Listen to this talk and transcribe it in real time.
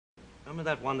Remember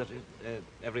that one that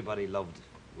everybody loved?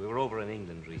 We were over in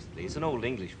England recently. It's an old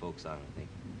English folk song, I think.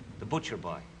 The Butcher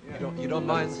Boy. Yeah. You don't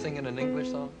mind singing an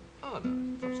English song? Oh,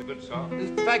 no. That's a good song.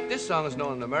 In fact, this song is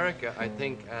known in America, I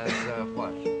think, as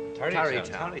what?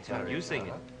 Tarrytown. You sing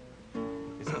it.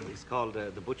 It's called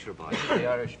The Butcher Boy. The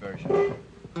Irish version.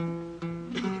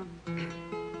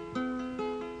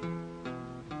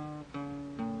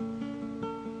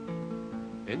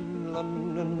 In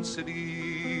London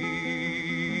City,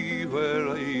 where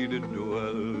I did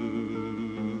dwell,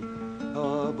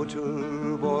 a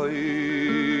butcher boy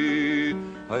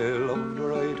I loved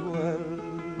right well.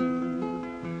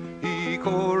 He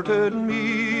courted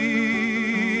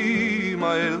me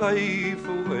my life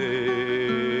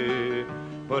away,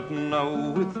 but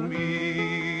now with me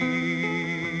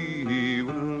he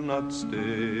will not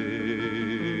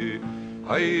stay.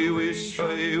 I wish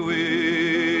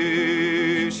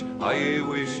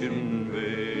in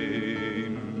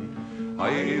vain.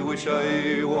 I wish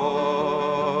I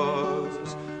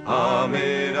was a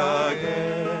maid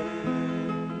again.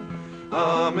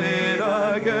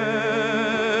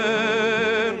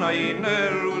 I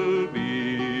ne'er will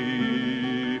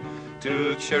be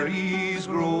till cherries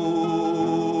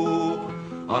grow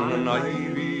on an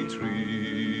ivy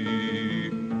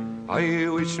tree. I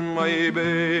wish my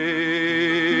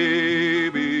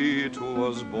baby it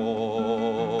was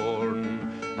born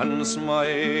and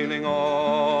smiling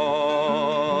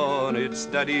on its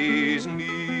daddy's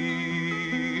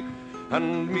knee,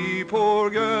 and me poor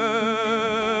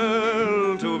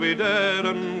girl to be dead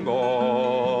and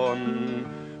gone,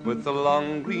 with the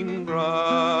long green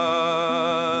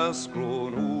grass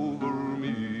grown over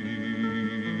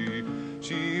me.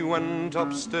 She went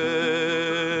upstairs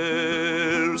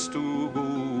to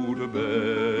go to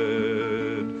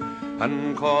bed,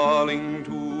 and calling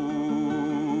to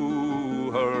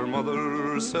her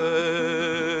mother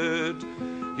said,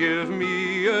 give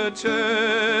me a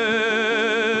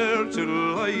chair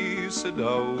till I sit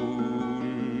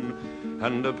down,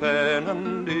 and a pen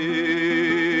and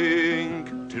ink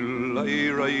till I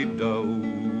write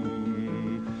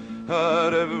down.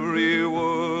 At every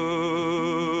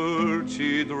word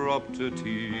she dropped a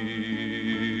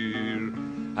tear,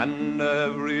 and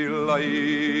every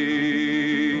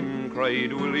line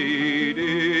cried Willie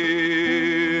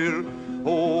dear.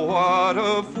 Oh, what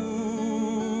a foolish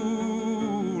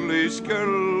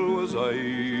girl was I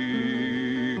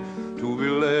to be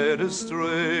led astray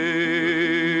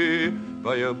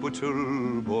by a butcher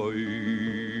boy.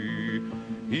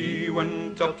 He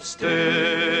went upstairs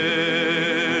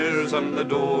and the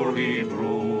door he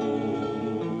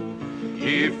broke.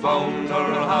 He found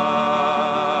her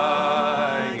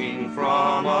hanging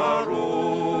from a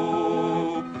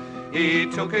rope. He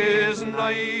took his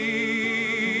knife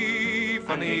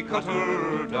and he cut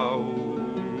her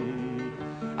down,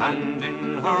 and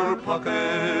in her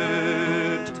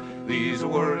pocket these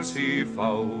words he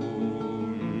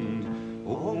found.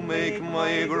 Oh, make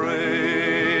my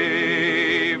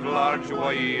grave large,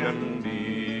 wide and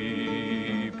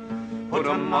deep, put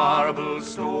a marble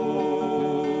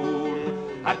stone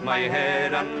at my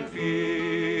head and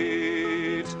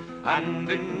feet, and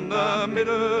in the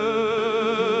middle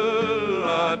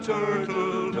a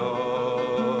turtle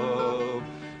dove,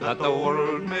 that the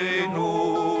world may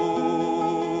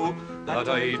know that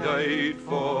I died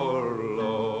for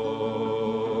love.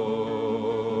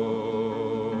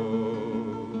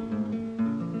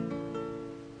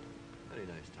 Very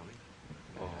nice, Tommy.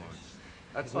 Oh,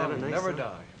 That song never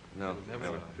die. No,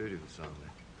 never. Beautiful song.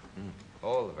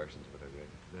 All the versions of it are great.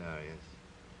 They are, yes.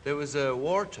 There was a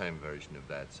wartime version of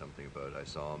that, something about I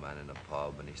saw a man in a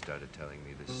pub and he started telling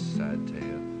me this sad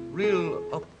tale. Real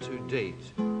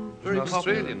up-to-date. Very An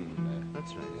Australian.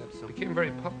 That's right. It became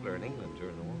very popular in England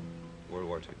during the war, World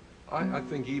War II. I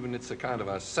think even it's a kind of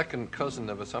a second cousin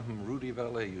of something Rudy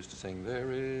Valet used to sing. There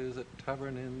is a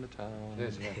tavern in the town.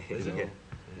 Yes, yeah. You know,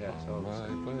 Yeah, it's all my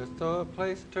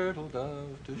place, turtle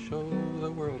dove, to show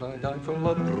the world I died for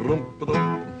love.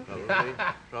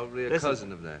 Probably a Listen,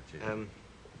 cousin of that, yeah.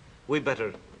 We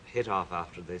better hit off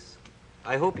after this.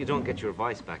 I hope you don't get your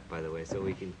voice back, by the way, so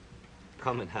we can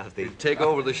come and have the Take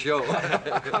over the show.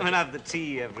 come and have the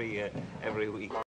tea every week.